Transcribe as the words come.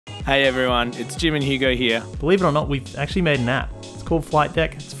Hey everyone, it's Jim and Hugo here. Believe it or not, we've actually made an app. It's called Flight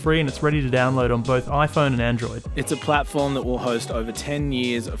Deck. It's free and it's ready to download on both iPhone and Android. It's a platform that will host over 10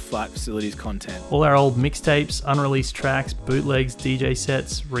 years of Flight Facilities content. All our old mixtapes, unreleased tracks, bootlegs, DJ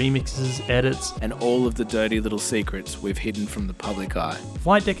sets, remixes, edits, and all of the dirty little secrets we've hidden from the public eye.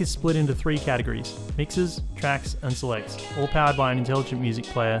 Flight Deck is split into 3 categories: mixes, tracks, and selects, all powered by an intelligent music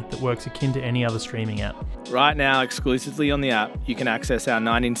player that works akin to any other streaming app. Right now, exclusively on the app, you can access our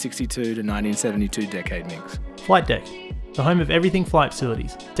 1962 to 1972 decade mix. Flight Deck, the home of everything Flight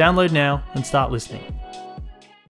Facilities. Download now and start listening.